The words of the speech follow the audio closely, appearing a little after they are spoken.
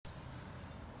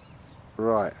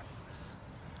Right.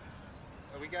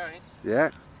 Are we going? Yeah.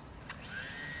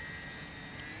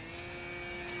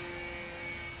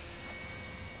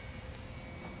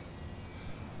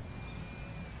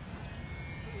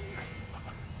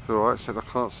 It's alright, said I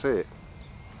can't see it.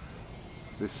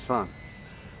 This sun.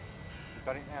 You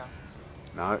got it now?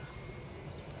 No.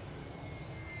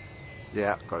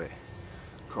 Yeah, got it.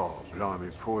 God, blimey,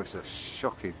 boy, it's a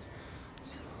shocking.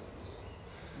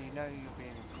 You know you're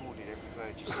being recorded every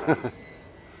word you say.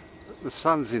 The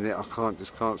sun's in it, I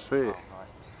just can't see it. Oh,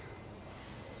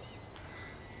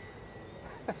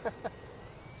 right.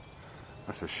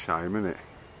 That's a shame, isn't it?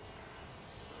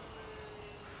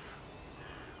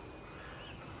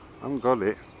 I haven't got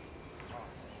it. Oh,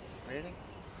 really?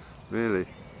 Really.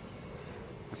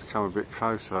 Have to come a bit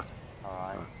closer.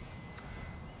 Alright.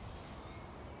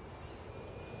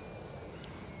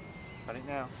 Got it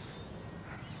now?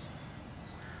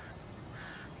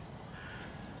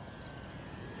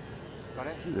 Got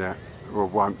it? Yeah, well,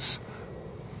 once.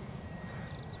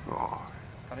 Oh,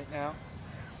 Got it now?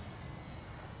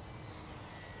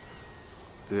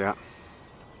 yeah.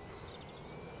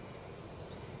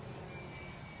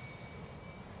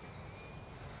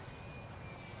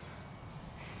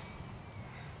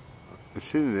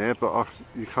 It's in there, but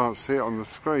you can't see it on the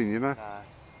screen, you know? No.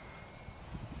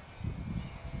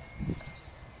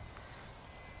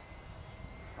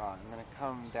 Right, I'm going to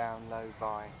come down low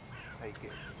by, take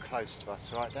it close to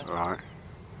us, right then? Right.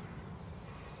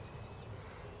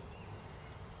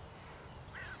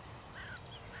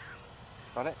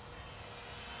 Got it?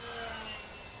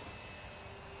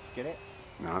 Get it?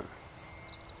 No.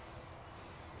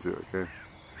 Do it again.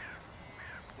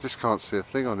 Just can't see a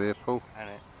thing on here, Paul. And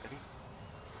it. Ready?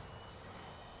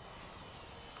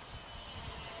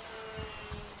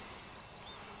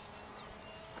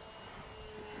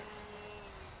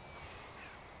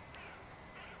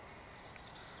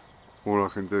 All I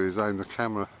can do is aim the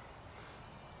camera.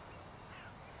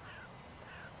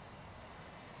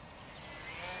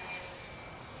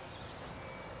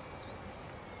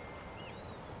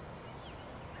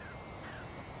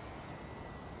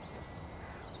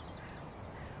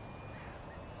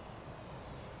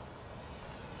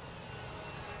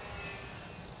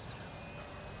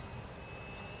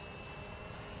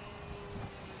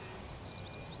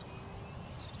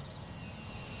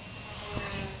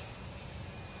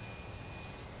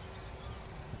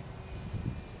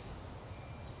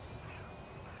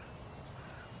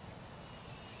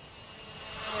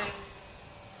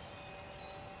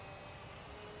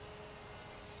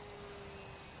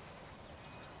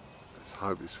 Let's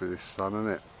hope it's with this sun, isn't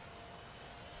it?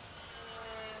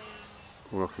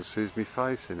 All I can see is me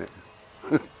face in it.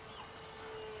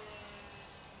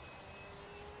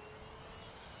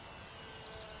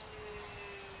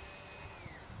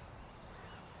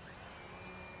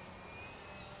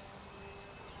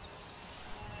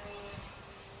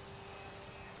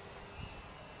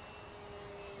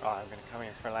 Right, I'm going to come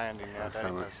in for a landing now. Okay,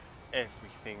 That mate. does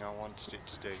everything I wanted it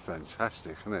to do. It's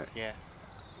fantastic, isn't it? Yeah, it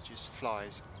just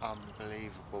flies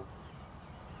unbelievable.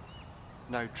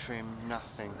 No trim,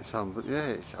 nothing. It's yeah,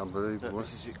 it's unbelievable. Look,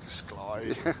 this is it, just glide.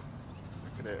 Yeah.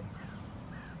 Look at it.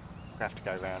 We'll have to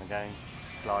go round again,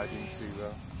 glide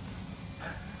into.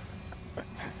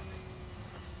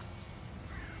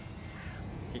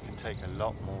 It can take a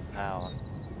lot more power.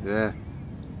 Yeah.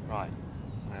 Right,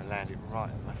 I'm going to land it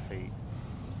right at my feet.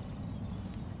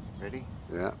 Ready?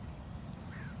 Yeah.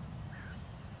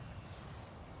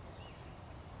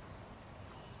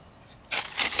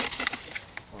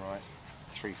 Alright,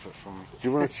 3 foot from me. Do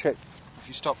you want to check? If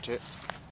you stopped it,